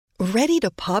Ready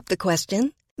to pop the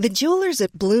question? The jewelers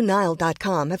at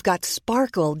BlueNile.com have got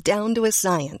sparkle down to a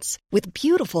science with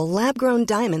beautiful lab-grown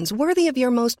diamonds worthy of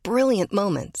your most brilliant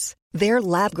moments. Their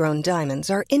lab-grown diamonds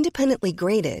are independently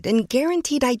graded and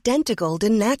guaranteed identical to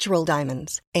natural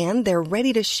diamonds, and they're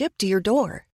ready to ship to your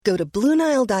door. Go to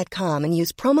BlueNile.com and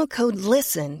use promo code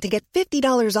LISTEN to get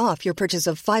 $50 off your purchase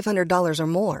of $500 or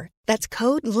more. That's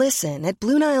code LISTEN at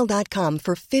BlueNile.com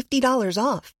for $50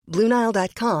 off.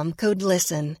 BlueNile.com, code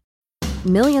LISTEN.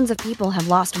 Millions of people have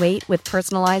lost weight with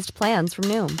personalized plans from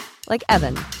Noom. Like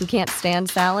Evan, who can't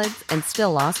stand salads and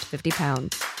still lost 50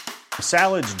 pounds.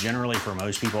 Salads generally for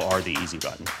most people are the easy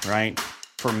button, right?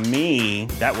 For me,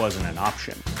 that wasn't an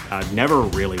option. I never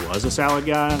really was a salad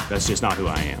guy. That's just not who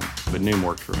I am. But Noom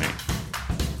worked for me.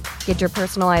 Get your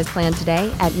personalized plan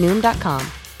today at Noom.com.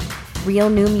 Real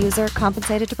Noom user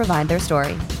compensated to provide their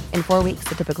story. In 4 weeks,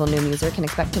 the typical Noom user can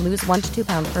expect to lose 1 to 2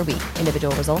 pounds per week.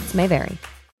 Individual results may vary.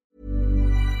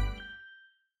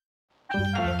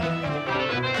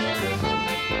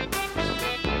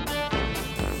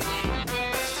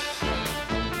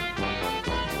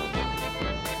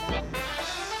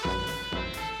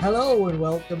 Hello and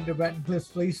welcome to Brett and Cliff's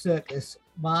Flea Circus.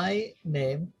 My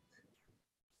name,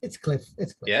 it's Cliff.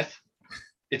 It's Cliff. Yes,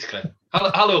 it's Cliff.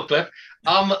 Hello, Cliff.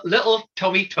 Little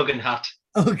Tommy Tuggenhat.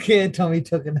 Okay, Tommy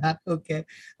Tuggenhat. Okay,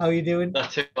 how are you doing?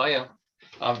 That's who I am.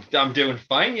 I'm doing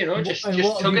fine. You know, just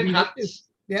tugging hats.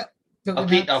 Yeah,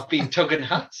 I've been tugging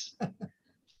hats.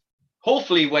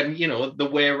 Hopefully, when the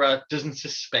wearer doesn't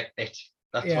suspect it,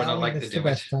 that's when I like to do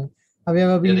it. Time. Have you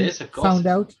ever been found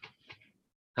out?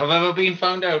 Have I ever been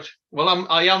found out? Well,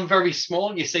 I am very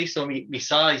small, you see, so my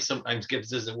size sometimes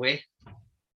gives us away.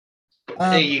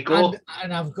 There you go.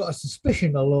 And I've got a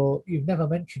suspicion, although you've never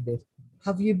mentioned it.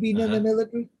 Have you been in the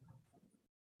military?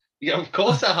 Yeah, of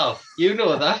course I have. You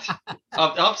know that.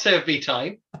 I've served me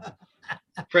time.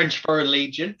 French Foreign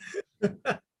Legion.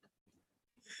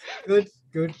 Good.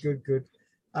 Have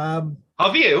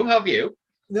you?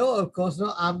 No, of course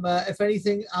not. I'm, if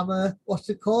anything, I'm a, what's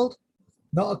it called?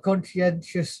 Not a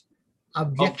conscientious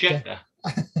objector.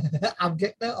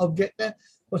 Objector.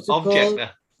 What's it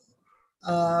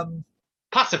called?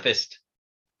 Pacifist.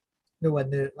 No, when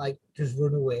they just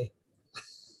run away.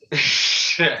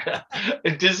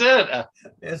 A deserter.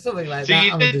 Yeah, something like so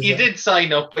that. You did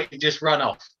sign up, but you just ran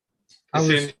off. I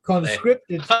was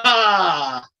conscripted.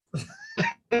 but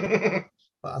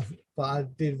I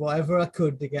did whatever I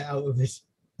could to get out of it.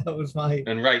 That was my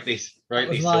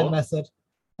method.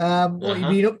 What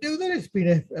have you been up to then? It's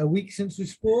been a week since we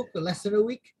spoke, or less than a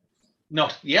week?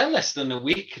 Less than a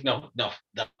week. Not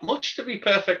that much, to be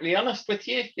perfectly honest with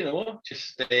you.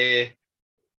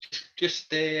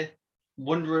 Just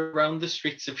wander around the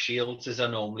streets of Shields as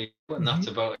I normally do, and that's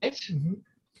about it. Mm-hmm.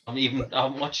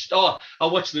 I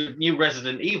watched the new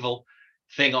Resident Evil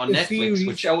thing on Netflix, series,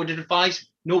 which I would advise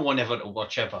no one ever to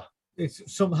watch ever. It's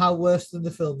somehow worse than the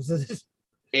films, is it?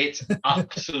 It's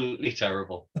absolutely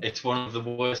terrible. It's one of the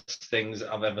worst things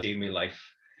I've ever seen in my life.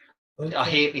 Okay. I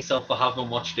hate myself for having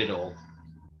watched it all.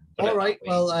 All right.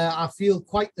 Well, I feel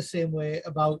quite the same way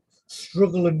about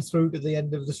struggling through to the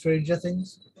end of the Stranger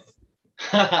Things.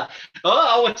 I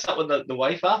watched that with the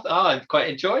wife. I quite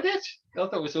enjoyed it. I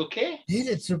thought it was okay.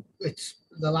 It's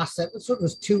the last episode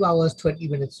was 2 hours 20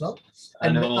 minutes long,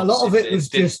 and a lot of it was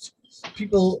just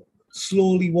people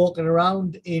slowly walking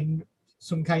around in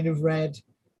some kind of red,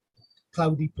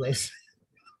 cloudy place.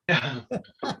 Yeah,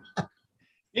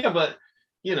 but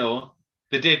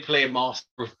they did play Master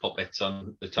of Puppets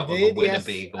on the top of a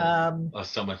Winnebago or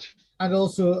so much, and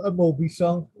also a Moby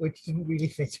song, which didn't really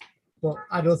fit. But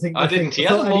I don't think I didn't hear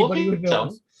the Moby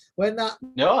song.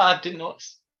 No, I didn't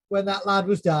notice. When that lad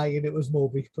was dying, it was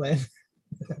Moby playing.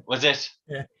 Was it?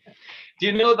 Yeah. Do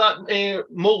you know that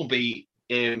Moby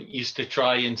used to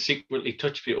try and secretly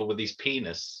touch people with his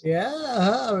penis?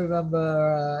 Yeah, I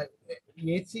remember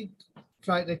Yatesy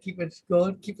trying to keep it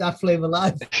going, keep that flame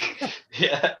alive.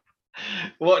 Yeah.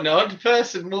 What an odd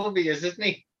person Moby is, isn't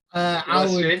he? I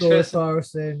would go as far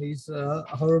as saying he's a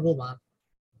horrible man.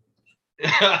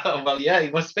 Well, yeah,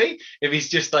 he must be. If he's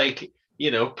just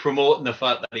promoting the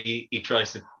fact that he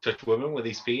tries to touch women with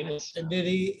his penis. And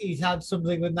he's had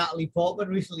something with Natalie Portman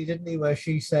recently, didn't he, where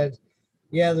she said,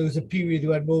 yeah, there was a period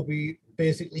when Moby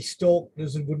basically stalked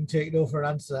us and wouldn't take no for an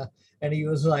answer. And he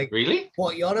was like, really?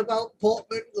 What you're about,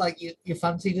 Portman? Like, you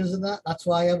fancied us and that? That's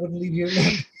why I wouldn't leave you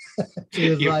alone.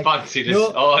 Fancied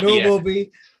us? Yeah.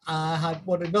 Moby, I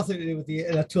wanted nothing to do with you,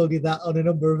 and I told you that on a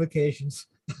number of occasions.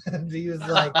 And he was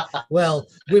like, well,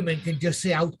 women can just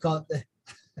say out, can't they?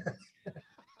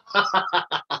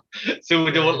 So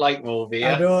we don't like Moby,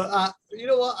 yeah? I know. You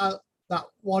know what? That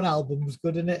one album was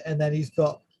good, in it, and then he's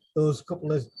got Those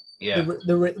couple of yeah,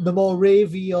 the more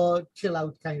ravey or chill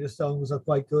out kind of songs are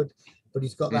quite good. But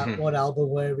he's got that one album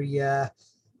where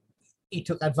he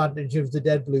took advantage of the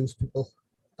Dead Blues people.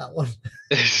 That one.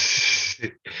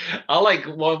 I like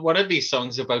one of these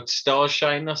songs about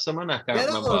Starshine or something. I can't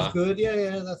remember. That was good.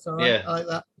 Yeah, that's all right. Yeah. I like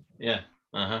that. Yeah.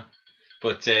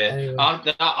 But anyway.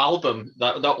 That album,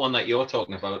 that one that you're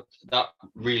talking about, that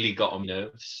really got on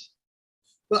nerves.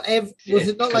 Well, was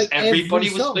it not like everybody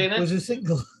was playing it? Was a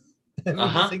single.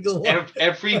 Single one.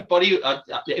 Everybody.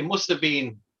 It must have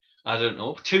been, I don't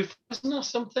know, 2000 or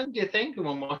something. Do you think?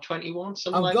 When we're 21,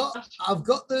 something like that. I've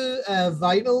got the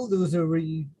vinyl. There was a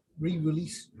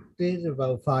re-release did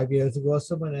about 5 years ago or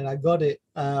something, and I got it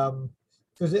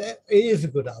because it is a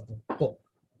good album. But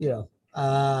you know,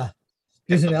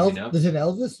 there's an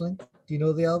Elvis link. Do you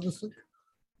know the Elvis link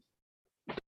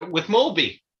with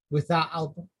Moby? With that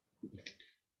album?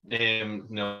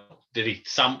 No. Did he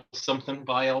sample something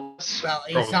by Elvis? Well,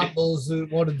 he samples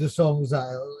one of the songs that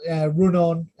 "Run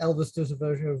On." Elvis does a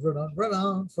version of "Run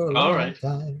On for a long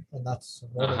time," and that's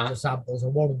one of the samples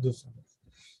and one of the songs.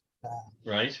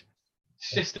 Right.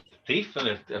 It's just a thief and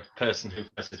a person who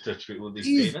has to touch it with his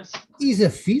penis. He's a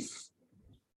thief.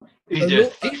 He's a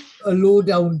thief. A low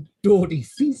down, dirty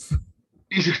thief.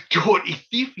 He's a dirty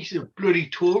thief. He's a bloody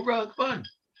tour rag man.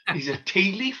 He's a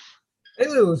tea leaf.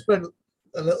 Anyway, we spent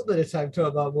a little bit of time talking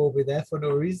about Moby there for no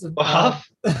reason. And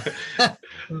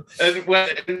well,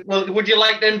 would you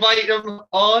like to invite him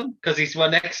on? Because he's my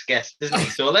next guest, isn't he?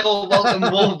 So let's all welcome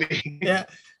Moby. Yeah.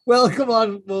 Welcome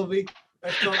on, Moby.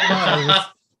 Let's talk about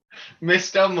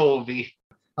Mr. Moby.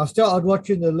 I've started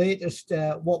watching the latest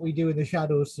What We Do in the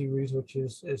Shadows series, which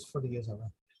is funny as ever.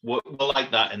 We'll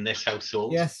like that in this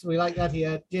household. Yes, we like that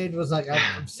here. Jane was like,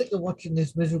 I'm sick of watching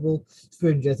this miserable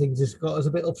Stranger Things. It's got us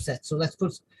a bit upset, so let's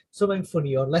put something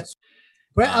funny on.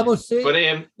 Brett, I must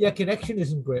say, your connection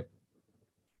isn't great.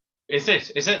 Is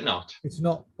it? Is it not? It's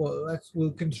not. Well, we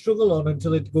can struggle on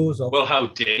until it goes off. Well, how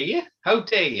dare you? How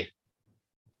dare you?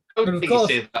 How dare you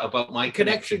say that about my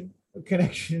connection?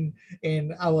 Connection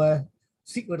in our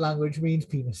secret language means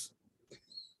penis.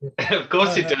 Of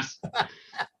course it does.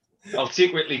 I'll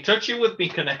secretly touch you with me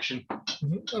connection.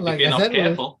 Like if you're not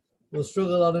careful. We'll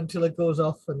struggle on until it goes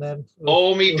off, and then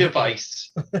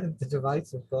device. The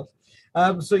device, of course.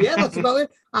 So yeah, that's about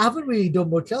it. I haven't really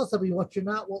done much else. I've been watching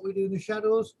that. What We Do in the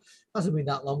Shadows. Hasn't been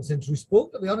that long since we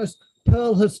spoke, to be honest.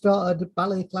 Pearl has started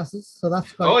ballet classes, so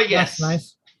that's quite that's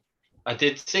nice. I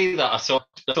did see that. I saw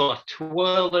her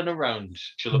twirling around.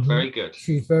 She looked very good.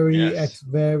 She's very,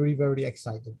 very, very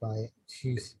excited by it.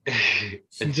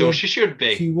 So she should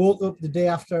be. She woke up the day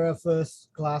after her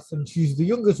first class, and she's the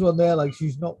youngest one there. Like,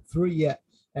 she's not 3 yet.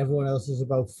 Everyone else is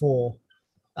about 4.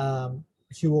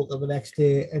 She woke up the next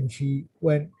day, and she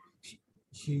wanted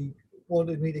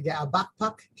me to get a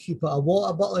backpack. She put a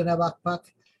water bottle in her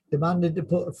backpack, demanded to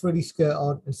put a frilly skirt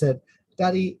on, and said,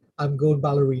 "Daddy, I'm going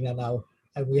ballerina now."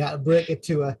 And we had to break it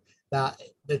to her that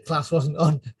the class wasn't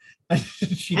on. And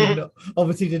she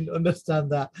obviously didn't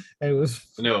understand that. And it was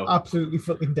absolutely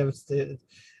fucking devastated.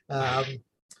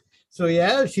 So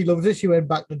yeah, she loves it. She went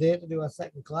back today to do her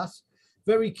second class.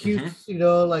 Very cute,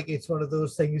 like it's one of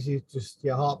those things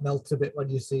your heart melts a bit when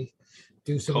you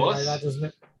do something like that, doesn't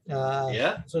it?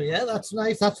 So yeah, that's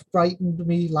nice. That's brightened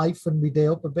me life and me day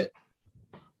up a bit.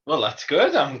 Well, that's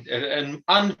good. And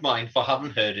mine for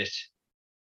having heard it.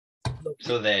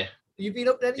 So there. You been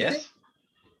up to anything? Yes.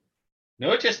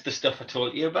 No, just the stuff I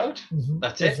told you about.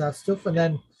 That's it. That stuff, and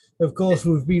then of course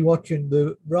we've been watching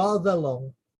the rather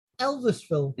long Elvis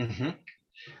film.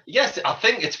 Yes, I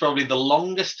think it's probably the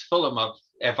longest film I've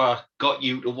ever got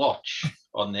you to watch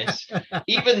on this,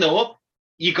 even though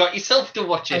you got yourself to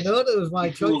watch it. I know it was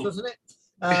my choice, wasn't it?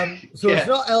 So it's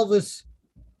not Elvis,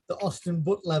 the Austin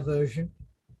Butler version.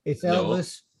 It's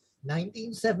Elvis,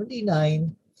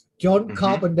 1979. John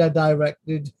Carpenter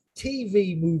directed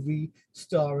TV movie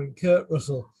starring Kurt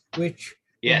Russell, which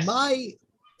in my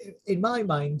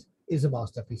mind is a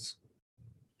masterpiece.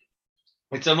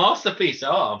 It's a masterpiece.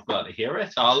 Oh, I'm glad to hear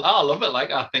it. I love it.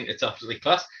 Like, I think it's absolutely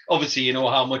class. Obviously, you know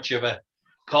how much of a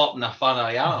Carpenter fan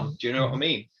I am. Do you know what I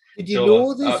mean? Did you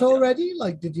know this already?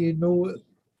 Like, did you know?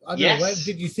 I don't know.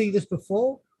 Did you see this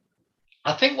before?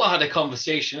 I think we had a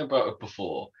conversation about it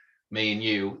before, me and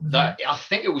you. That I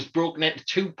think it was broken into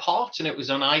 2 parts, and it was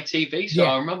on ITV. So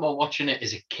I remember watching it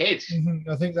as a kid.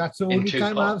 I think that's the only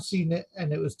time I've seen it,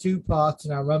 and it was 2 parts,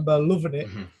 and I remember loving it.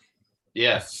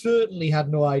 Yeah, I certainly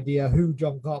had no idea who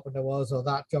John Carpenter was or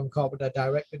that John Carpenter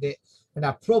directed it, and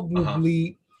I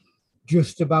probably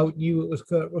just about knew it was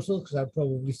Kurt Russell because I'd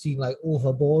probably seen like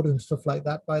Overboard and stuff like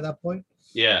that by that point.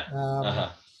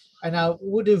 Yeah, and I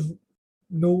would have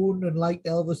known and liked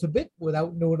Elvis a bit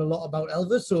without knowing a lot about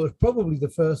Elvis. So it's probably the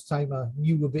first time I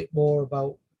knew a bit more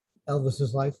about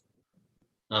Elvis's life.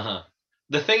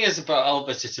 The thing is about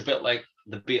Elvis, it's a bit like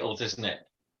the Beatles, isn't it?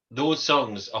 Those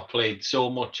songs are played so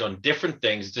much on different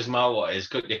things. It doesn't matter what it is.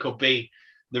 It could be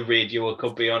the radio, it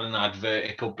could be on an advert,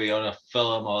 it could be on a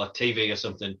film or a TV or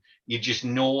something. You just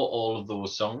know all of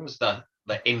those songs that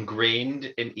they're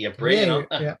ingrained into your brain, aren't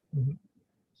they? Yeah. Mm-hmm.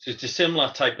 So it's a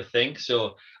similar type of thing.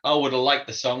 So I would have liked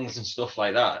the songs and stuff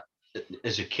like that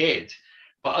as a kid,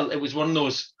 but it was one of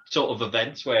those sort of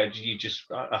events where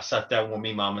I sat down with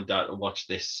my mum and dad to watch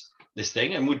this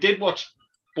thing, and we did watch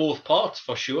both parts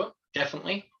for sure,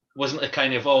 definitely. It wasn't a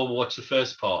kind of watch the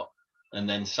first part and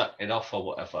then sack it off or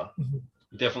whatever. Mm-hmm.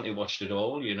 Definitely watched it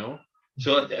all,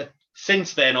 So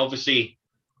since then, obviously,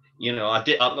 I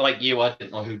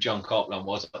didn't know who John Carpenter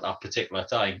was at that particular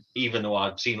time, even though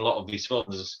I'd seen a lot of his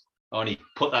films. I only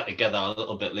put that together a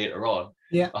little bit later on.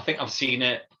 Yeah. I think I've seen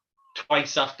it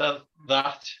twice after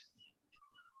that.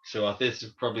 So this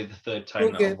is probably the third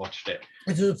time that I've watched it.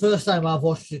 It's the first time I've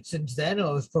watched it since then.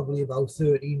 I was probably about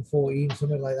 13, 14,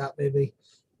 something like that, maybe,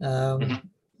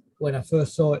 when I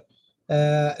first saw it.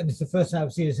 And it's the first time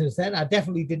I've seen it since then. I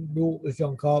definitely didn't know it was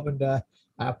John Carpenter.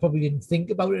 I probably didn't think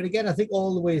about it again. I think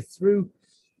all the way through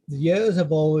the years,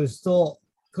 I've always thought,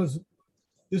 because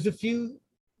there's a few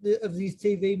of these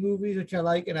TV movies which I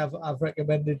like, and I've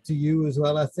recommended to you as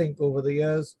well, I think, over the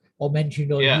years, or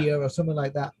mentioned on here or something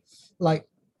like that. Like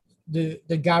the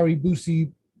Gary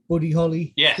Busey, Buddy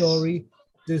Holly story.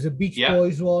 There's a Beach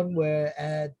Boys one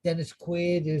where Dennis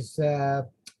Quaid is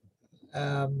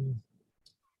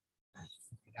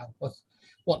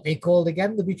what they called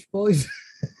again, the Beach Boys.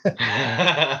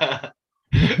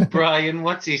 Brian,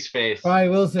 what's his face?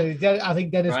 Brian Wilson. I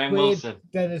think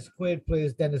Dennis Quaid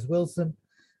plays Dennis Wilson.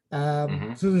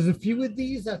 So there's a few of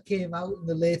these that came out in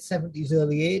the late 70s,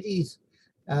 early 80s.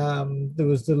 There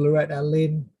was the Loretta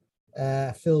Lynn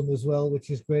film as well, which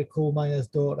is great, Coal Miner's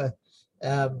Daughter.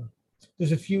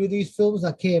 There's a few of these films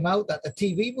that came out that the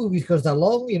TV movies, because they're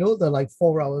long, they're like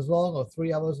 4 hours long or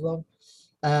 3 hours long.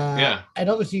 And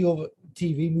obviously over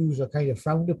TV movies are kind of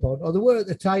frowned upon, or they were at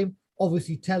the time.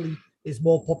 Obviously telly is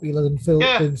more popular than film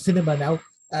than cinema now,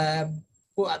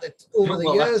 but over the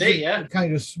years they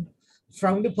kind of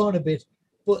frowned upon a bit,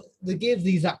 but they gave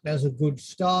these actors a good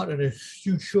start and a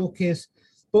huge showcase.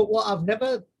 But what I've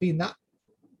never been that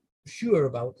sure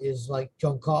about is like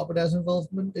John Carpenter's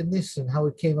involvement in this and how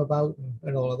it came about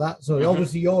and all of that. So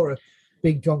obviously you're a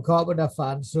big John Carpenter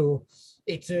fan, so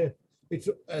it's a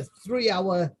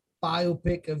 3-hour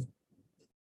biopic of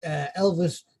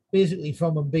Elvis, basically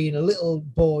from him being a little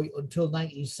boy until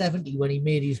 1970 when he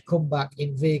made his comeback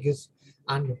in Vegas.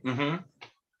 And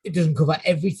it doesn't cover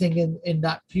everything in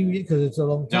that period because it's a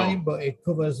long time, but it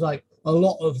covers like a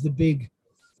lot of the big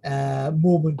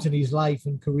moments in his life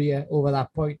and career over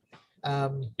that point.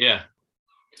 But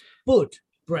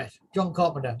Brett, John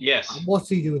Carpenter, what's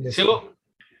he doing this?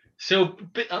 So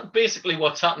basically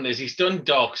what's happened is he's done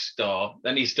Dark Star,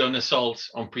 then he's done Assault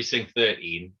on Precinct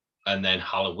 13, and then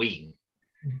Halloween.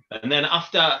 And then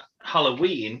after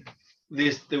Halloween,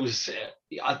 there was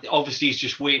obviously he's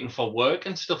just waiting for work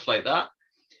and stuff like that.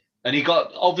 And he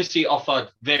got obviously offered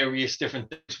various different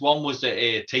things. One was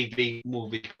a TV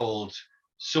movie called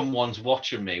Someone's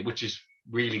Watching Me, which is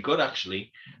really good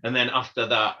actually. And then after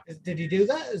that, did he do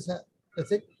that? Is that the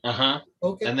thing?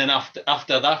 Okay. And then after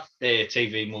that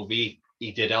TV movie,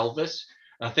 he did Elvis.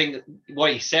 And I think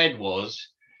what he said was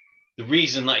the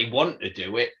reason that he wanted to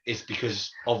do it is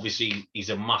because obviously he's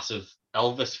a massive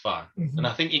Elvis fan. And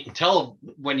I think you can tell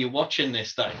when you're watching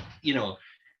this that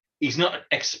he's not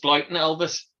exploiting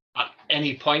Elvis at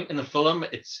any point in the film.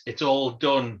 It's all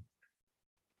done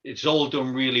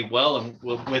really well, and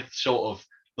with sort of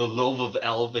the love of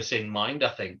Elvis in mind. I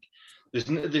think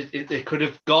they could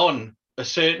have gone a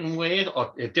certain way,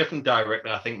 or a different director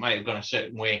I think might have gone a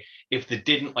certain way if they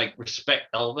didn't like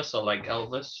respect Elvis or like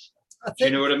Elvis. Do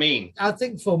you know what I mean? I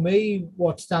think for me,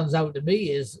 what stands out to me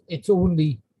is it's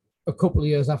only a couple of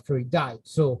years after he died,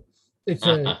 so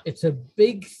it's a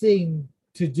big thing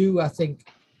to do. I think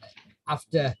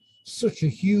after such a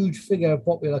huge figure of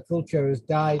popular culture has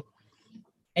died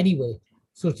anyway,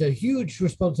 so it's a huge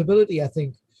responsibility, I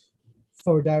think,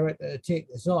 for a director to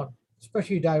take this on,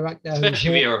 especially a director if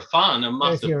you're a fan, a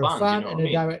massive fan, and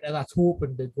a director that's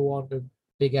hoping to go on to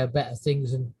bigger, better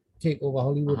things and take over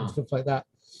Hollywood and stuff like that.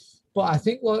 But I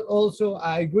think what also,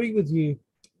 I agree with you,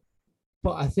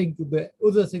 but I think the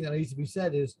other thing that needs to be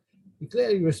said is he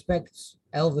clearly respects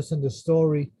Elvis and the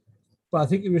story, but I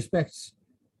think he respects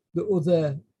the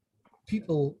other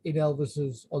people in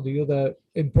Elvis's, or the other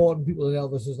important people in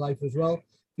Elvis's life as well,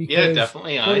 Because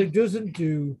definitely. What it doesn't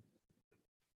do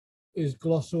is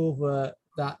gloss over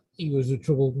that he was a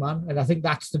troubled man, and I think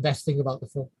that's the best thing about the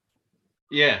film.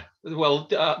 Yeah, well,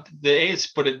 there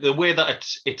is, but the way that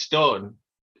it's done,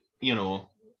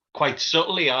 quite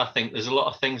subtly, I think there's a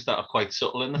lot of things that are quite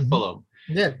subtle in the film.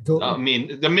 Yeah, totally. I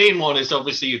mean, the main one is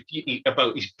obviously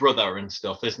about his brother and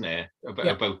stuff, isn't it?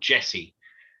 About Jesse,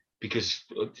 because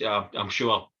I'm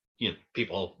sure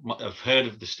people have heard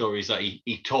of the stories that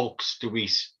he talks to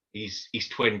his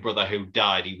twin brother who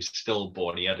died. He was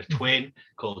stillborn. He had a twin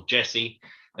called Jesse,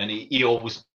 and he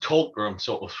always talked to him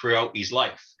sort of throughout his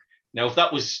life. Now, if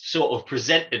that was sort of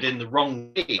presented in the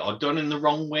wrong way or done in the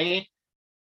wrong way, it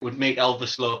would make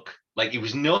Elvis look like he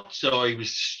was nuts or he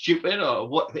was stupid or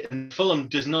what. And the film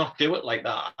does not do it like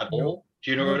that at all.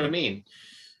 Do you know what I mean?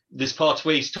 There's parts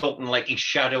where he's talking like his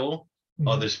shadow,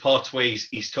 or there's parts where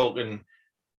he's talking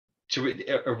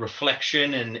to a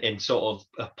reflection in sort of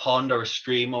a pond or a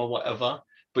stream or whatever.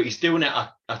 But he's doing it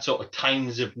at sort of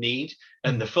times of need.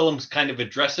 And the film kind of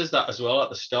addresses that as well at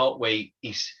the start, where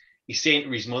he's saying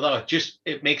to his mother,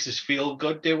 it makes us feel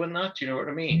good doing that. Do you know what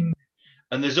I mean?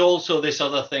 And there's also this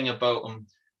other thing about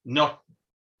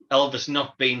Elvis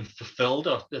not being fulfilled,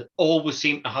 or always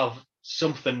seem to have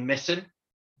something missing.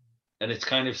 And it's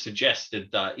kind of suggested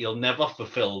that he'll never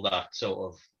fulfill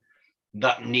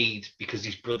that need because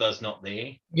his brother's not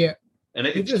there. Yeah. And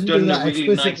it's done a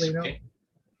really nice way.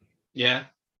 Yeah.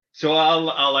 So I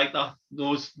like that,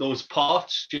 those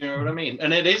parts. Do you know what I mean?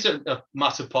 And it is a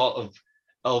massive part of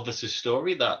Elvis's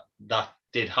story that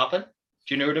did happen.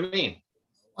 Do you know what I mean?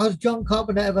 Has John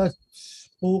Carpenter ever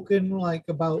spoken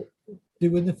about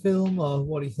doing the film or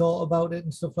what he thought about it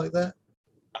and stuff like that?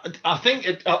 I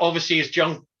think obviously as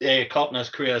John Carpenter's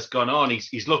career has gone on,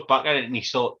 he's looked back at it and he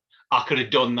thought, I could have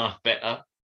done that better.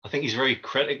 I think he's very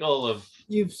critical of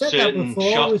You've said that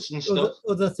before with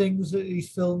other things that these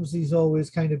films, he's always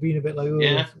kind of been a bit like, oh.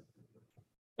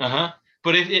 Yeah.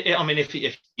 But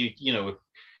if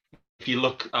you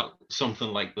look at something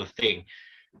like The Thing,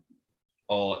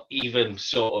 or even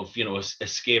sort of,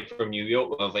 Escape from New York,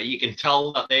 whatever, you can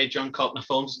tell that they're John Carpenter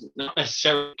films. Not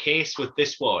necessarily the case with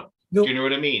this one. Nope. Do you know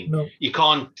what I mean? No. You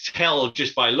can't tell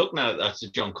just by looking at it that's a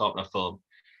John Carpenter film.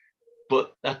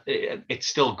 But it's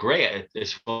still great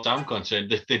as far as I'm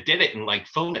concerned. They did it in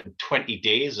filmed it in 20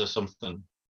 days or something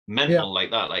mental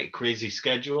like that, like crazy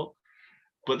schedule.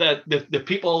 But the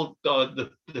people,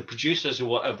 the producers or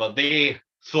whatever, they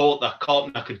thought that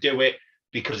Carpenter could do it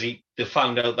because they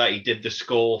found out that he did the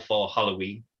score for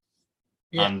Halloween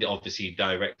and obviously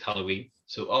direct Halloween.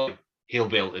 So he'll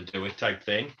be able to do it type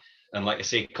thing. And like I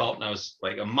say, Carpenter's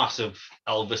a massive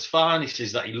Elvis fan. He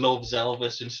says that he loves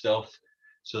Elvis and stuff.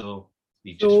 So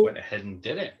he just went ahead and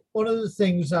did it. One of the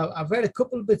things, I've read a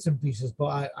couple of bits and pieces,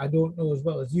 but I don't know as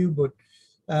well as you, but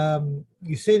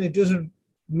you're saying it doesn't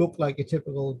look like a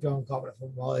typical John Carpenter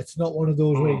film. Well, it's not one of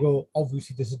those where you go,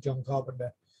 obviously this is John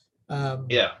Carpenter.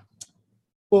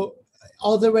 But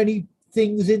are there any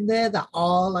things in there that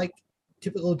are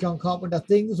typical John Carpenter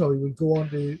things, or he would go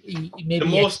on to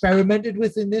experimented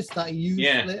with in this that he used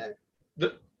later?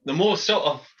 The most sort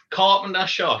of Carpenter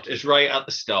shot is right at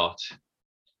the start.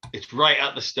 It's right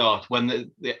at the start when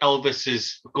the Elvis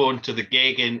is going to the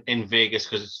gig in Vegas,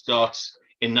 because it starts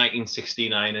in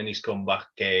 1969 and he's come back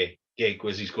gig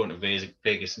was he's going to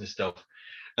Vegas and stuff.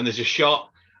 And there's a shot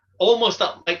almost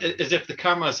as if the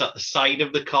camera's at the side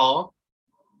of the car.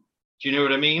 Do you know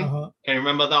what I mean? Can you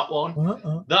remember that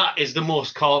one? That is the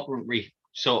most Carpentry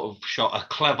sort of shot, a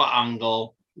clever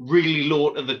angle, really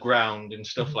low to the ground and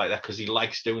stuff like that, because he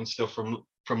likes doing stuff from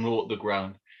low to the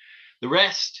ground. The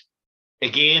rest,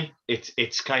 again,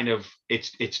 it's kind of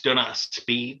it's done at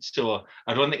speed, so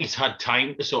I don't think he's had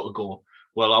time to sort of go,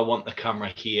 well, I want the camera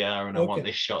here and I want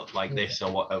this shot like this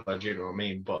or whatever. Do you know what I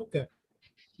mean? But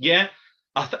yeah,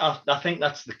 I think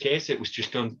that's the case. It was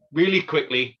just done really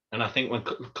quickly, and I think when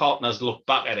Carpenter's looked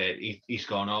back at it, he's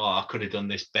gone, oh, I could have done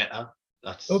this better.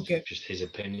 That's just his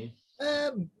opinion.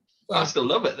 I still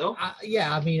love it though.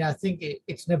 I think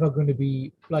it's never going to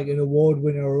be an award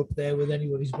winner up there with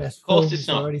anybody's best films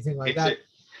or anything like that.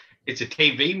 It's a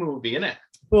TV movie, isn't it?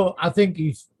 But I think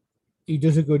he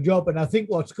does a good job, and I think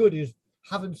what's good is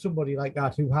having somebody like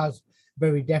that who has a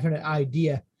very definite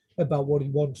idea about what he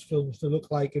wants films to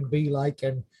look like and be like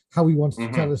and how he wants to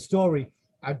tell a story.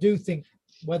 I do think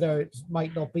whether it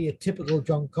might not be a typical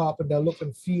John Carpenter look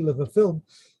and feel of a film,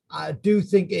 I do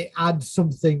think it adds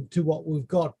something to what we've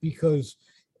got, because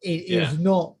it is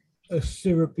not a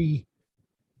syrupy,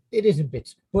 it isn't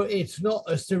bits, but it's not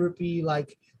a syrupy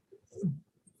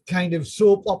kind of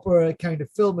soap opera kind of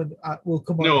film, and we'll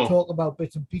come on and talk about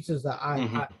bits and pieces that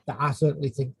I certainly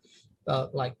think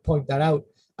point that out.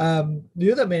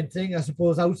 The other main thing, I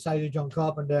suppose, outside of John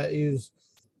Carpenter is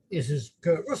his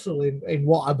Kurt Russell in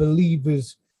what I believe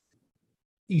is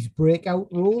his breakout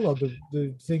role, or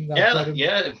the thing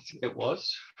that it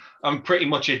was. I'm pretty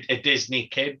much a Disney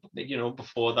kid,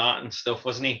 before that and stuff,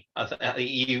 wasn't he?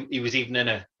 He was even in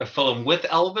a film with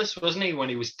Elvis, wasn't he, when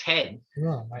he was 10? Oh,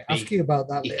 I might ask you about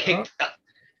that later. Kicked that.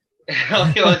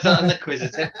 Was that in the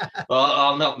quiz? Well,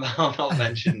 I'll not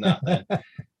mention that then.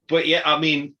 But yeah, I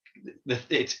mean,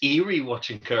 it's eerie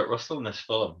watching Kurt Russell in this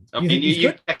film. I mean,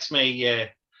 you text me.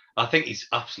 I think he's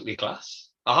absolutely class.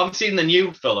 I haven't seen the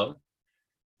new film,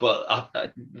 but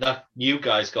that you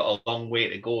guys got a long way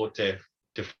to go to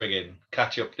friggin'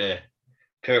 catch up to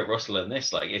Kurt Russell in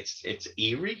this. Like, it's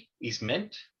eerie. He's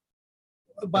mint.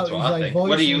 About his like voice,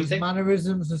 what do you think?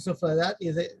 Mannerisms and stuff like that.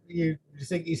 You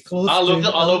think he's close? I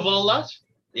love all that.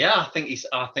 Yeah, I think he's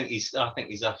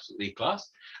absolutely class.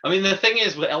 I mean, the thing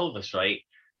is with Elvis, right?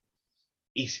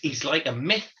 He's like a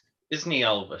myth, isn't he,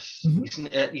 Elvis?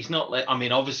 Mm-hmm. He's not like, I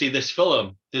mean, obviously this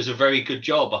film does a very good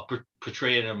job of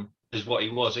portraying him as what he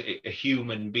was, a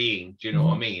human being. Do you know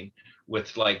what I mean?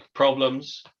 With like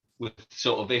problems, with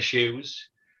sort of issues.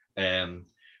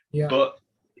 But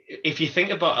if you think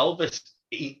about Elvis,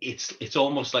 it's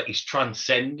almost like he's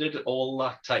transcended all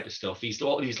that type of stuff. He's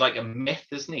like a myth,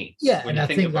 isn't he? Yeah, and I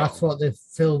think that's what the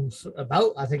film's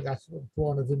about. I think that's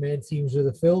one of the main themes of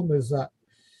the film, is that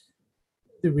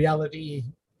the reality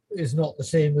is not the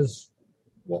same as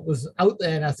what was out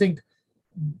there. And I think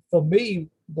for me,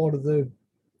 one of the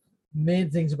main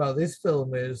things about this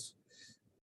film is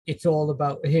it's all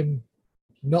about him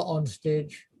not on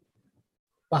stage,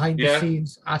 behind the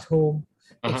scenes, at home.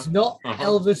 It's not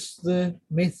Elvis the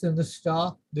myth and the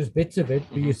star. There's bits of it,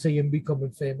 but you see him becoming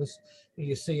famous, and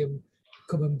you see him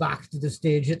coming back to the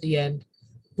stage at the end.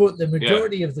 But the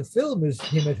majority of the film is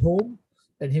him at home,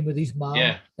 and him with his mom,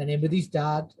 and him with his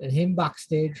dad, and him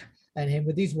backstage, and him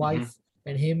with his wife,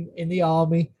 and him in the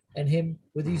army, and him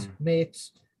with his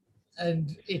mates.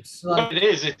 And it's like, what it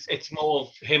is, it's more of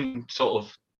him sort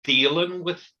of dealing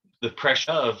with the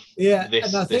pressure of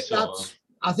this. And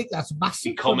I think that's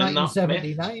massive for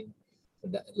 1979.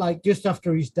 Like, just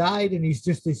after he's died, and he's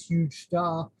just this huge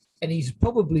star, and he's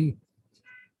probably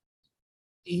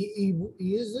he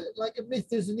is like a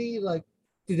myth, isn't he? Like,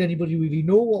 did anybody really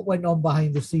know what went on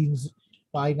behind the scenes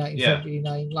by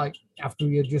 1979? Like, after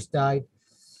he had just died,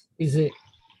 is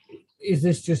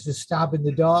this just a stab in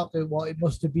the dark at what it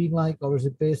must have been like, or is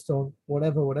it based on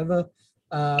whatever?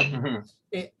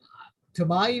 To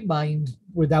my mind,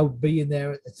 without being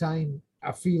there at the time,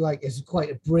 I feel like it's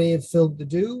quite a brave film to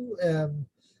do,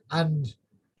 and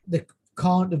there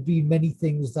can't have been many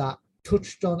things that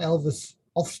touched on Elvis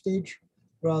offstage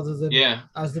rather than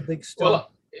as the big star.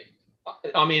 Well,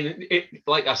 I mean,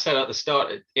 like I said at the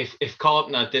start, if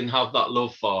Carpenter didn't have that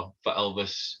love for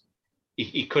Elvis,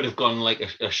 he could have gone like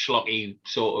a schlocky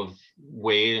sort of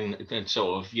way and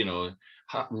sort of,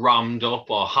 rammed up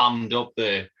or hammed up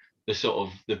the sort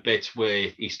of the bits where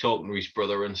he's talking to his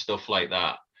brother and stuff like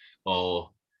that. Or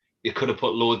you could have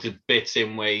put loads of bits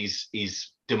in where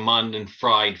he's demanding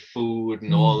fried food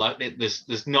and all that.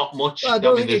 There's not much. Well,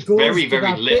 I mean, there's very,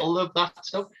 very little of that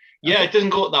stuff. Yeah, it doesn't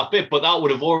go to that bit, but that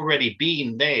would have already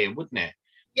been there, wouldn't it?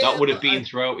 Yeah, that would have been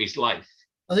throughout his life.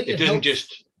 I think it doesn't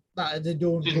just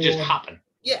happen.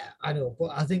 Yeah, I know,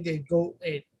 but I think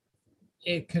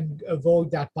it can avoid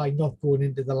that by not going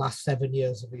into the last 7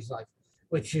 years of his life,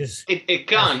 which is it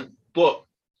can. But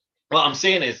what I'm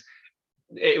saying is,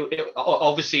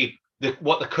 obviously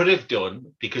what they could have done,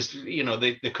 because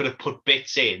they could have put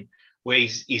bits in where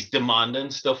he's demanding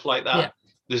stuff like that. Yeah.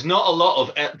 There's not a lot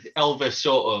of Elvis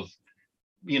sort of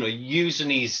using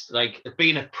his, like,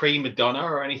 being a prima donna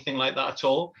or anything like that at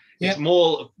all. It's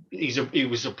more he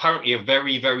was apparently a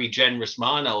very, very generous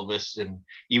man, Elvis, and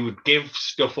he would give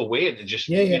stuff away to just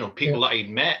people that he'd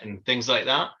met and things like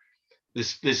that.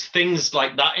 There's things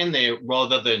like that in there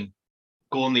rather than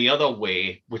going the other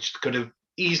way, which could have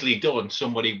easily done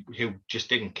somebody who just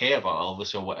didn't care about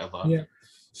Elvis or whatever. Yeah.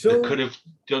 So they could have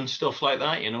done stuff like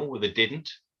that, where they didn't.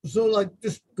 So, like,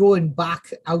 just going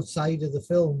back outside of the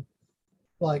film,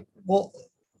 like,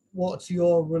 what's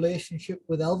your relationship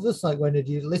with Elvis? Like, when did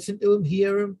you listen to him,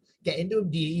 hear him, get into him?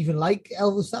 Do you even like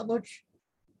Elvis that much?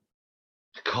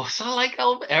 Of course I like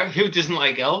Elvis. Who doesn't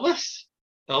like Elvis?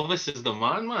 Elvis is the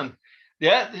man.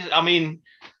 Yeah, I mean,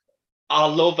 I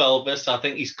love Elvis. I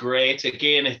think he's great.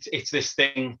 Again, it's this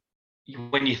thing,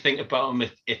 when you think about him,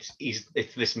 it's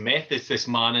this myth. It's this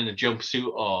man in a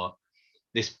jumpsuit, or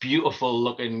this beautiful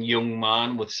looking young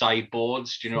man with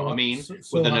sideboards. Do you know what I mean?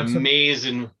 With an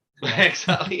amazing,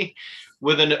 exactly,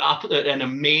 with an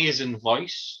amazing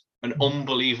voice, an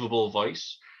unbelievable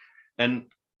voice. And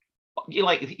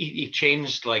he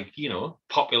changed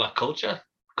popular culture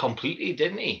completely,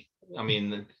 didn't he? I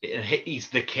mean, he's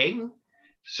the king.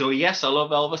 So yes, I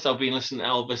love Elvis. I've been listening to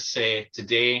Elvis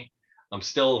today. I'm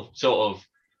still sort of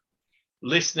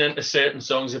listening to certain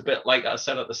songs a bit like I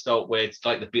said at the start, where it's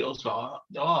like the Beatles, but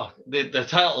the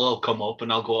title will come up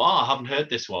and I'll go, I haven't heard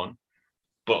this one.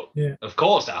 But of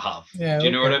course I have. Yeah, do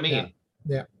you know what I mean?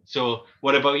 Yeah. So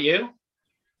what about you?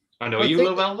 I know you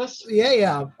love Elvis.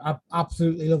 Yeah, I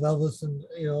absolutely love Elvis, and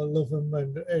love him,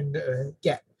 and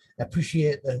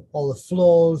appreciate all the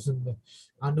flaws, and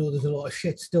I know there's a lot of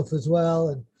shit stuff as well,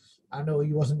 and I know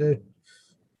he wasn't a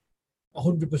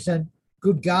 100%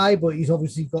 good guy, but he's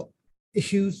obviously got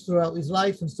issues throughout his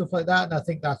life and stuff like that, and I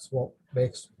think that's what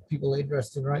makes people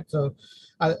interesting, right? So,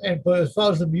 but as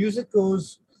far as the music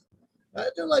goes, I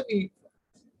don't like me.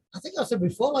 I think I said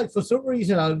before, like for some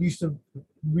reason I used to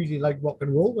really like rock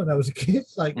and roll when I was a kid,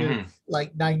 like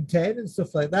 9, 10 and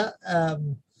stuff like that.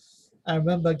 I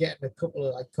remember getting a couple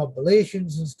of like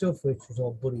compilations and stuff, which was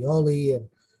all Buddy Holly and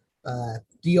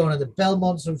Dion and the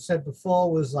Belmonts, I've said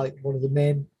before, was like one of the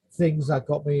main things that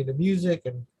got me into music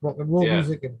and rock and roll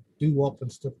music and doo-wop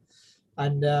and stuff.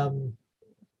 And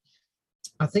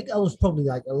I think I was probably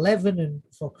like 11, and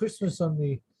for Christmas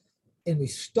in my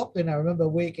stocking, I remember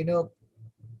waking up,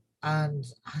 and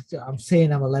I'm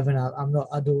saying I'm 11. I'm not.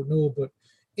 I don't know, but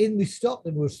in the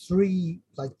stocking was 3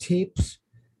 like tapes,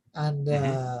 and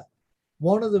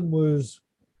one of them was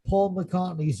Paul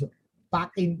McCartney's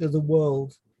 "Back into the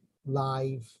World"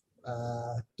 live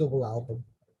double album,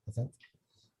 I think,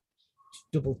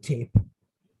 double tape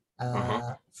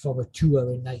from a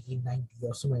tour in 1990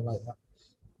 or something like that.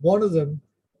 One of them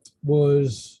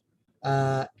was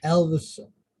Elvis.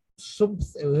 Something,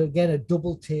 it was again a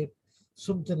double tape,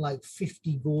 something like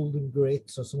 50 Golden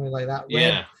Greats or something like that.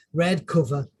 Red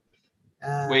cover.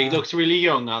 Where he looks really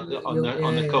young on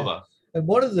the cover. And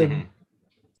one of them,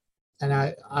 and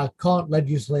I can't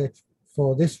legislate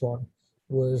for this one,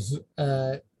 was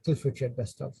Cliff Richard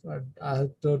best of. I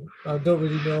don't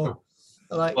really know.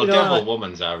 Like, Devil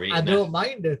Woman's Ari. I don't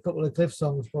mind a couple of Cliff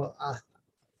songs, but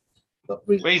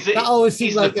he's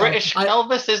the British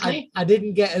Elvis, isn't he? I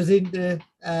didn't get as into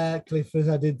Cliff as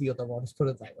I did the other ones, put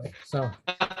it that way. So,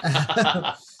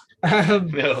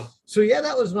 no. So yeah,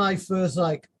 that was my first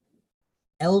like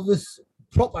Elvis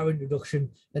proper introduction,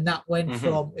 and that went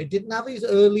from, it didn't have his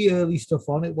early stuff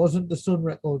on. It wasn't the Sun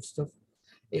Records stuff.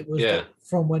 It was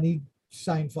from when he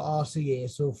signed for RCA.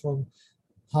 So from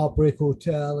Heartbreak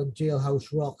Hotel and Jailhouse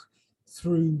Rock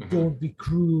through Don't Be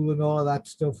Cruel and all of that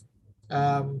stuff.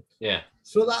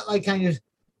 So that like kind of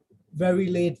very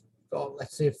late,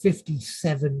 let's say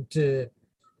 57 to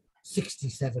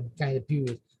 67 kind of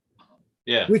period.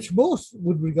 Yeah. Which most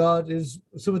would regard as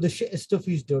some of the shittest stuff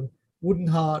he's done. Wooden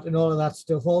Heart and all of that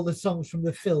stuff, all the songs from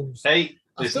the films. Hey,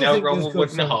 there's no wrong with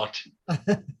Wooden Heart.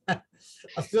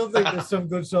 I still think there's some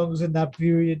good songs in that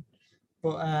period.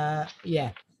 But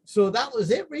yeah. So that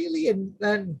was it really. And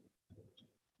then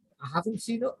I haven't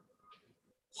seen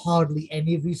hardly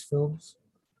any of his films.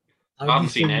 I haven't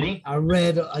seen any. I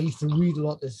used to read a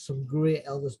lot. There's some great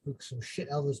Elvis books, some shit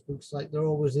Elvis books, like there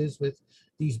always is with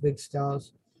these big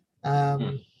stars.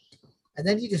 And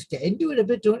then you just get into it a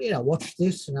bit, don't you? I watched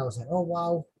this and I was like, oh,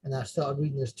 wow. And I started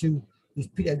reading these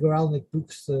Peter Guralnick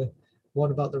books, the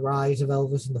one about the rise of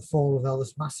Elvis and the fall of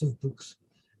Elvis, massive books.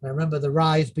 And I remember the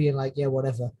rise being like, yeah,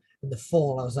 whatever. And the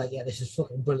fall, I was like, yeah, this is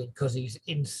fucking brilliant because he's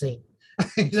insane.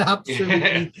 He's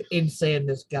absolutely insane,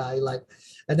 this guy. Like,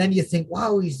 and then you think,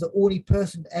 wow, he's the only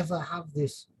person to ever have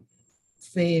this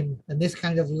fame and this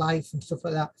kind of life and stuff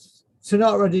like that.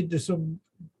 Sinatra did to some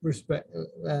respect,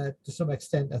 to some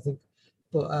extent, I think.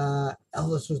 But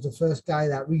Elvis was the first guy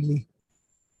that really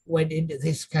went into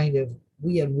this kind of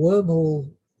weird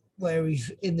wormhole where he's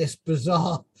in this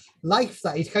bizarre life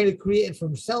that he's kind of created for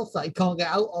himself that he can't get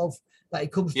out of, that he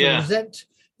comes to resent,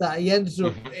 that he ends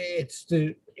up, it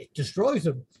destroys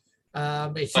him.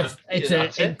 It's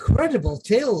an incredible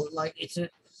tale. Like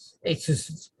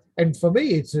and for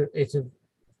me, it's a,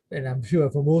 and I'm sure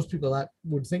for most people that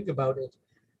would think about it,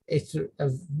 it's a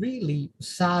really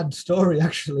sad story,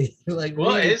 actually. Like,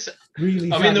 well, really, it is really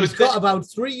sad. I mean, he's got about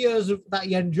 3 years of that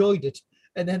he enjoyed it,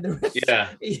 and then the rest.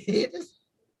 Yeah.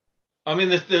 I mean,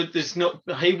 there's no.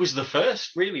 He was the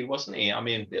first, really, wasn't he? I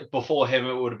mean, before him,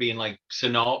 it would have been like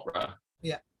Sinatra.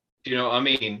 Yeah. Do you know what I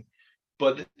mean?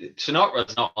 But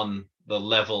Sinatra's not on the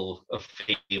level of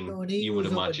fame you would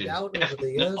imagine.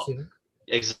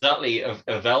 Exactly, of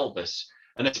Elvis,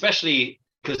 and especially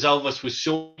because Elvis was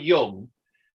so young.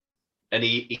 And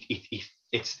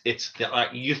it's the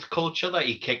like youth culture that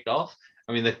he kicked off,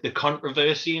 I mean, the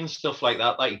controversy and stuff like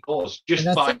that he caused just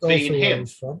by being him.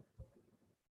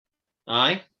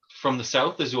 Aye, from the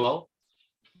South as well.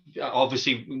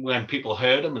 Obviously, when people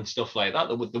heard him and stuff like that,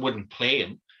 they wouldn't play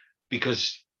him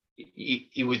because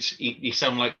he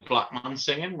sounded like a black man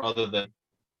singing rather than,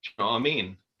 you know what I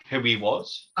mean, who he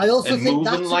was. I also think moving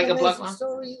that's like a black man.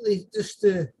 Story. Just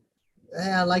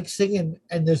I like singing,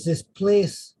 and there's this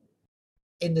place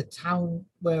in the town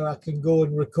where I can go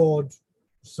and record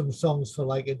some songs for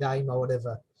like a dime or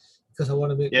whatever, because I want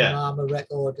to make my mom a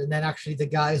record. And then actually the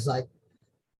guy's like,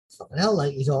 fucking hell,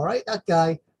 like he's all right, that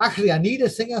guy. Actually, I need a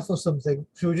singer for something.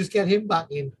 Should we just get him back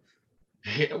in?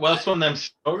 Yeah, well, it's one of them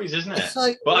stories, isn't it? It's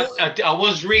like, but I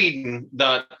was reading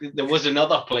that there was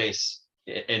another place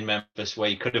in Memphis where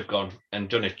he could have gone and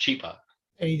done it cheaper.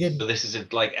 And he didn't. So this is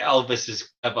it, like Elvis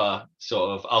is clever, sort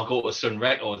of, I'll go to Sun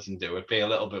Records and do it, pay a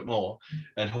little bit more,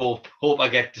 and hope I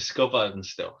get discovered and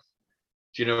stuff.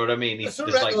 Do you know what I mean?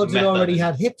 Sun Records had already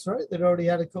had hits, right? They'd already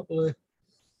had a couple of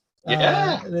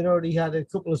they'd already had a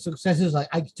couple of successes like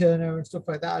Ike Turner and stuff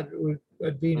like that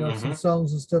had been on some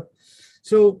songs and stuff.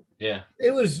 So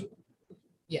it was,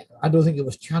 I don't think it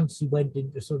was chance he went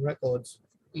into Sun Records.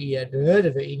 He had heard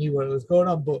of it, he knew what was going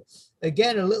on. But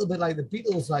again, a little bit like the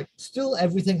Beatles, like still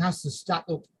everything has to stack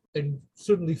up and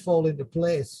suddenly fall into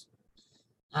place.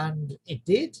 And it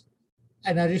did.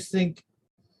 And I just think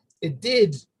it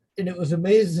did, and it was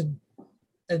amazing.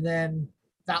 And then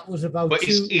that was about but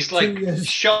he's like 2 years.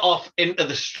 Shot off into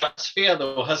the stratosphere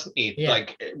though, hasn't he? Yeah.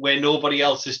 Like where nobody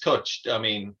else is touched. I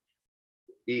mean,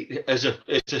 as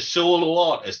a solo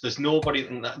artist, there's nobody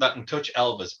that can touch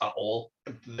Elvis at all,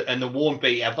 and there won't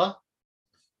be ever.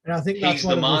 And I think that's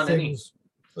one of the things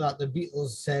that the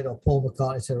Beatles said, or Paul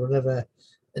McCartney said, or whatever,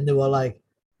 and they were like,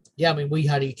 I mean, we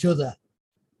had each other.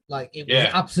 Like it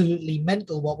was absolutely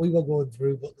mental what we were going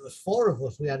through, but there was 4 of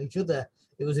us. We had each other.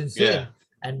 It was insane.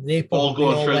 And they all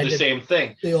going through the same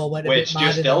thing. They all went a bit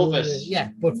mad. Just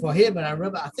Elvis. But for him, and I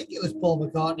remember, I think it was Paul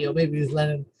McCartney or maybe it was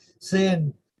Lennon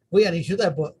saying, we had each other,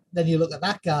 but then you look at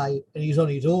that guy and he's on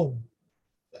his own.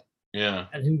 Yeah.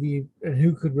 And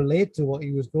who could relate to what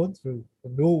he was going through?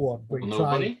 No one. But he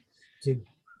tried to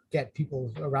get people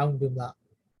around him that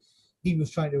he was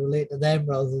trying to relate to them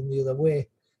rather than the other way.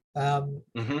 So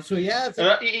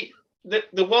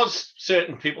there was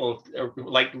certain people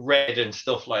like Red and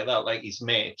stuff like that, like his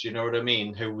mate, you know what I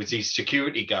mean, who was his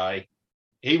security guy.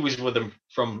 He was with him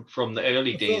from the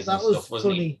early days and stuff,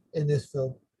 wasn't he? In this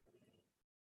film.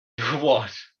 What? I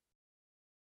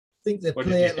think they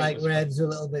play it like Red's a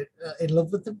little bit in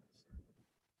love with them.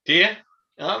 Do you?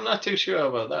 I'm not too sure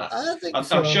about that. I think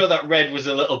I'm sure that Red was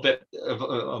a little bit of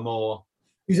a more...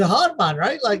 He's a hard man,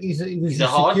 right? Like he's a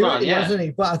hard man, wasn't he?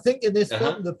 But I think in this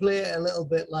film they play it a little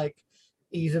bit like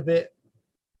he's a bit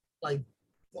like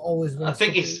always wants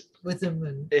to be with him,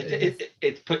 and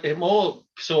it more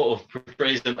sort of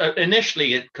portrays him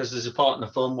initially because there's a part in the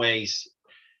film where he's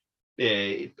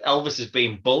Elvis is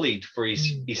being bullied for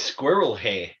his squirrel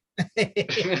hair.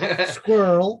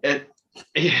 Squirrel.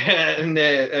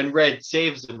 And Red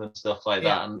saves him and stuff like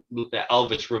that, and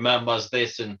Elvis remembers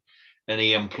this and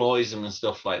he employs him and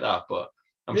stuff like that. But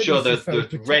I'm sure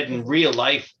that Red in real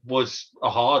life was a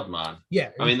hard man.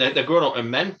 Yeah. I mean, they're growing up in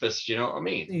Memphis, you know what I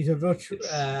mean? He's a much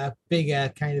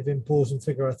bigger kind of imposing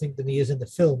figure, I think, than he is in the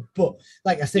film. But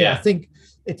like I say, I think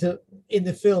in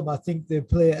the film, I think they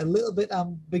play it a little bit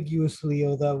ambiguously,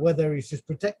 or whether he's just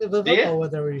protective of it or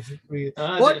whether he's really...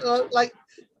 like,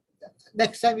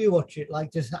 next time you watch it,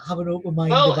 like, just have an open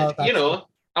mind about that. You know,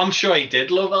 I'm sure he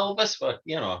did love Elvis, but,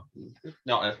 you know,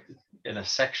 not in a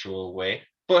sexual way.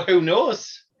 But who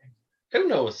knows? Who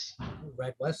knows?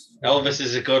 Red West. Elvis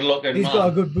is a good-looking man. He's got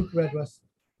a good book, Red West.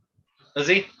 Does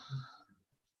he?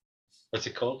 What's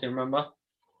it called? Do you remember?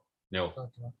 No.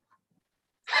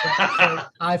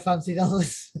 I fancied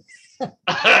Elvis.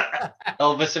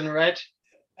 Elvis and Red.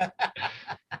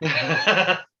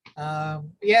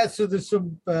 So there's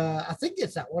some. I think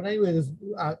it's that one anyway.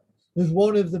 There's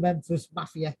one of the Memphis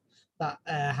Mafia that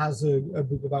has a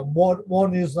book about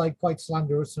one is like quite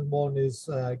slanderous and one is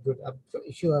good. I'm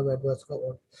pretty sure I read West got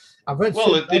one. I've read.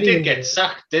 Well, they did get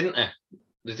sacked, didn't they?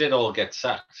 They did all get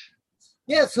sacked.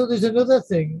 Yeah. So there's another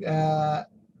thing.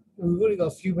 We've only got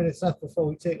a few minutes left before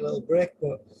we take a little break,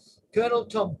 but Colonel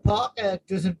Tom Parker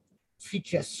doesn't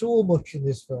feature so much in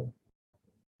this film.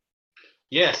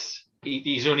 Yes,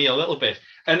 he's only a little bit.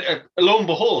 And lo and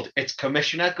behold, it's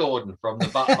Commissioner Gordon from the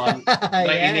Batman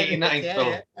 1989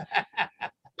 film.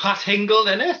 Pat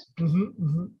Hingle in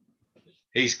it.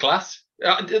 He's class.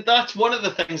 That's one of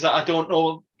the things that I don't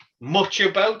know much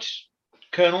about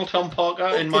Colonel Tom Parker.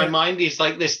 In my mind, he's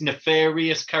like this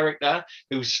nefarious character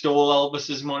who stole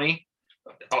Elvis's money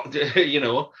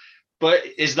But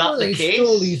is that the case? He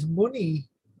stole his money.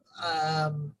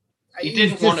 He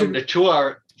didn't want him to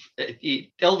tour.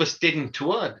 Elvis didn't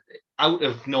tour out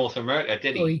of North America,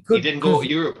 did he? He didn't go to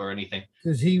Europe or anything.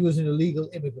 Because he was an illegal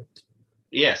immigrant.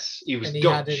 Yes, he was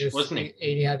Dutch, wasn't he?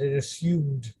 And he had an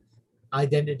assumed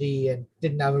identity and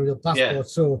didn't have a real passport. Yeah.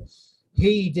 So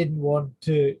he didn't want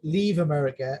to leave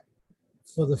America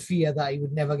for the fear that he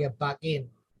would never get back in.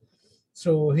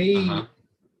 So he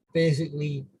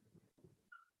basically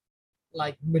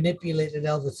manipulated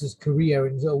Elvis's career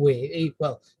in a way.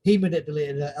 He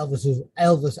manipulated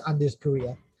Elvis and his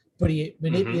career, but he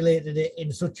manipulated it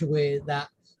in such a way that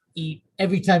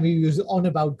every time he was on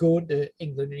about going to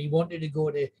England and he wanted to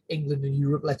go to England and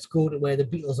Europe, let's go to where the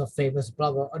Beatles are famous, blah,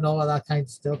 blah, and all of that kind of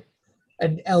stuff.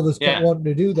 And Elvis kept wanting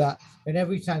to do that. And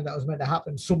every time that was meant to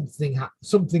happen, something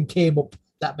came up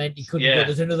that meant he couldn't go.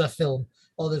 There's another film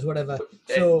or there's whatever.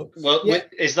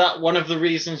 Is that one of the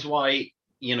reasons why,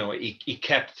 he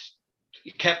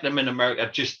kept them in America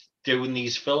just doing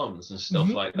these films and stuff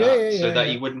like that, so that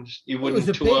he wouldn't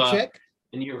tour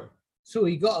in Europe? So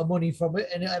he got money from it,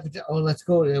 and let's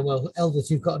go. Well, Elvis,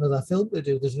 you've got another film to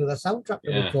do. There's another soundtrack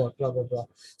to record. Blah blah blah.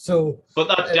 So, but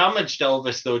that damaged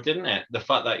Elvis, though, didn't it? The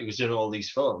fact that he was in all these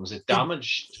films, it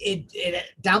damaged. It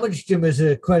damaged him as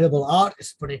a credible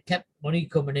artist, but it kept money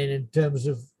coming in terms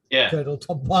of Colonel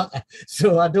Tom Parker.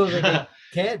 So I don't think he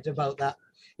cared about that.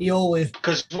 He always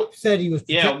said he was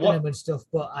protecting him and stuff,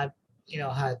 but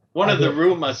one of the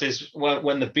rumors is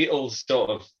when the Beatles sort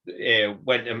of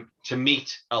went to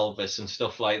meet Elvis and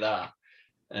stuff like that,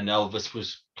 and Elvis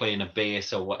was playing a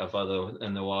bass or whatever,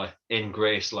 and they were in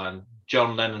Graceland.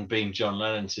 John Lennon, being John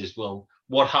Lennon, says, "Well,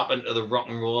 what happened to the rock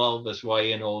and roll Elvis? Why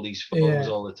in all these films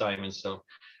all the time and stuff?"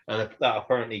 And that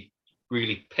apparently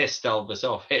really pissed Elvis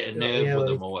off, hit a nerve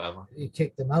with him or whatever. He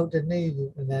kicked him out, didn't he?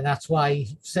 And then that's why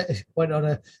he went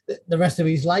on the rest of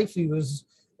his life. He was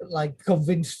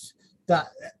convinced that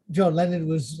John Lennon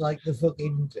was the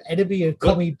fucking enemy, a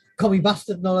commie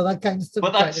bastard and all of that kind of stuff.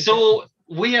 But that's so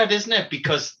weird, isn't it?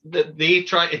 Because they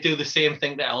try to do the same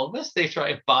thing to Elvis. They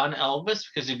try to ban Elvis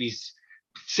because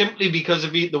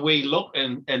of the way he looked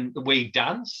and the way he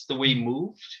danced, the way he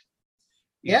moved.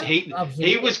 Yeah,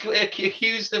 he was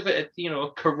accused of it,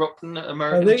 corrupting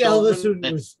American I think children.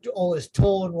 Elvis was always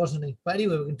torn, wasn't he? But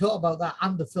anyway, we can talk about that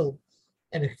and the film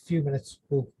in a few minutes.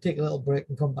 We'll take a little break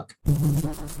and come back.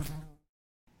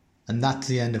 And that's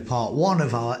the end of part one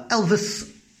of our Elvis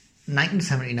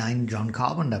 1979 John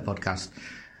Carpenter podcast.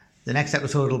 The next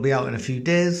episode will be out in a few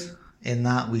days. In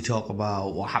that, we talk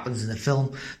about what happens in the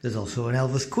film. There's also an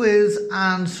Elvis quiz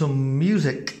and some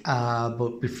music.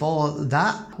 But before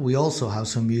that, we also have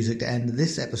some music to end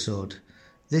this episode.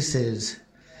 This is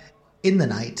In the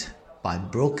Night by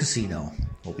Broke Casino.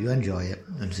 Hope you enjoy it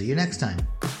and see you next time.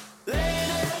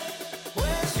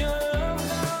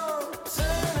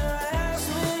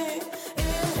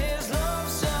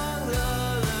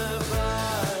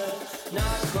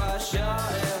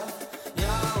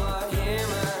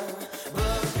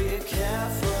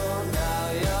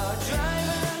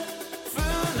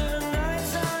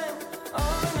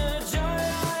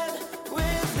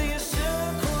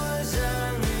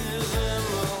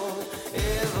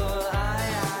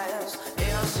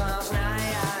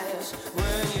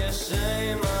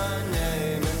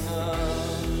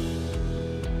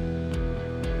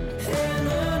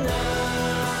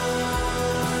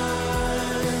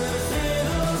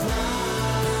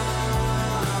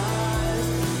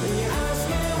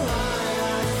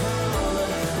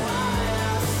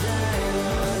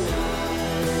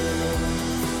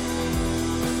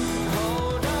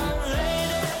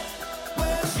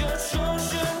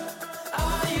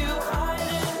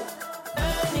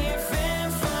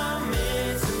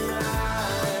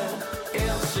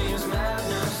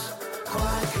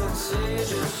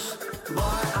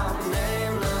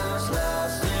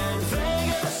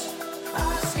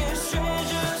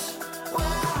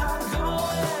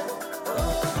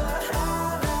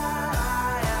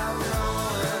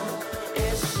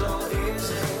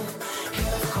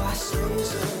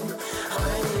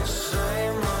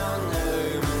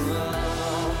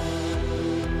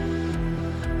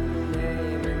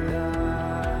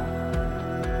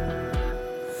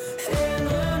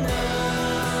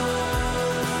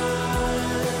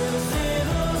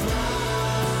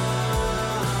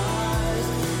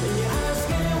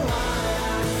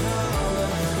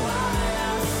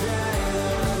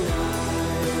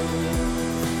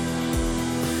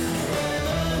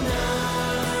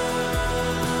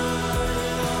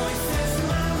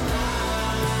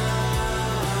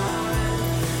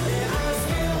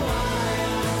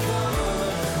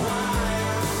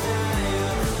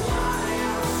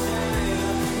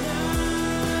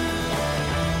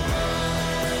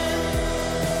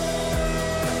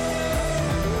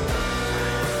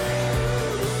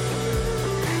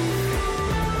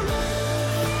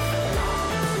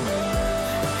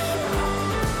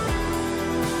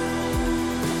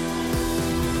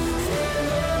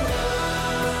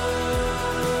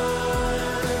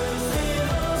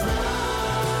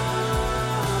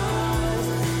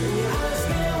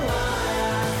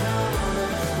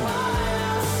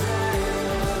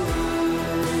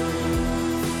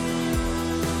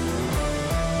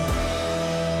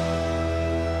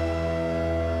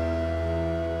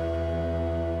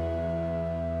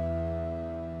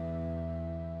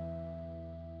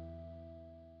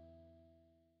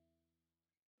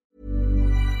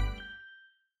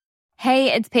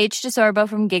 Hey, it's Paige DeSorbo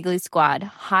from Giggly Squad.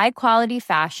 High quality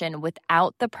fashion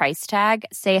without the price tag.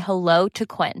 Say hello to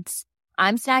Quince.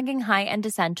 I'm snagging high-end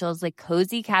essentials like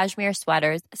cozy cashmere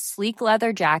sweaters, sleek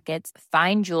leather jackets,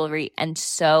 fine jewelry, and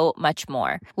so much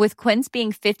more. With Quince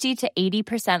being 50 to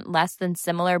 80% less than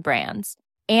similar brands.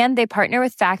 And they partner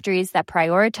with factories that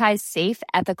prioritize safe,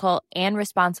 ethical, and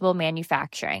responsible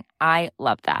manufacturing. I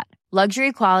love that.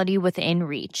 Luxury quality within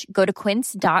reach. Go to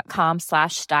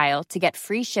quince.com/style to get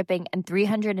free shipping and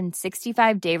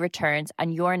 365-day returns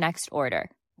on your next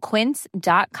order.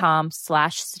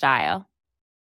 Quince.com/style.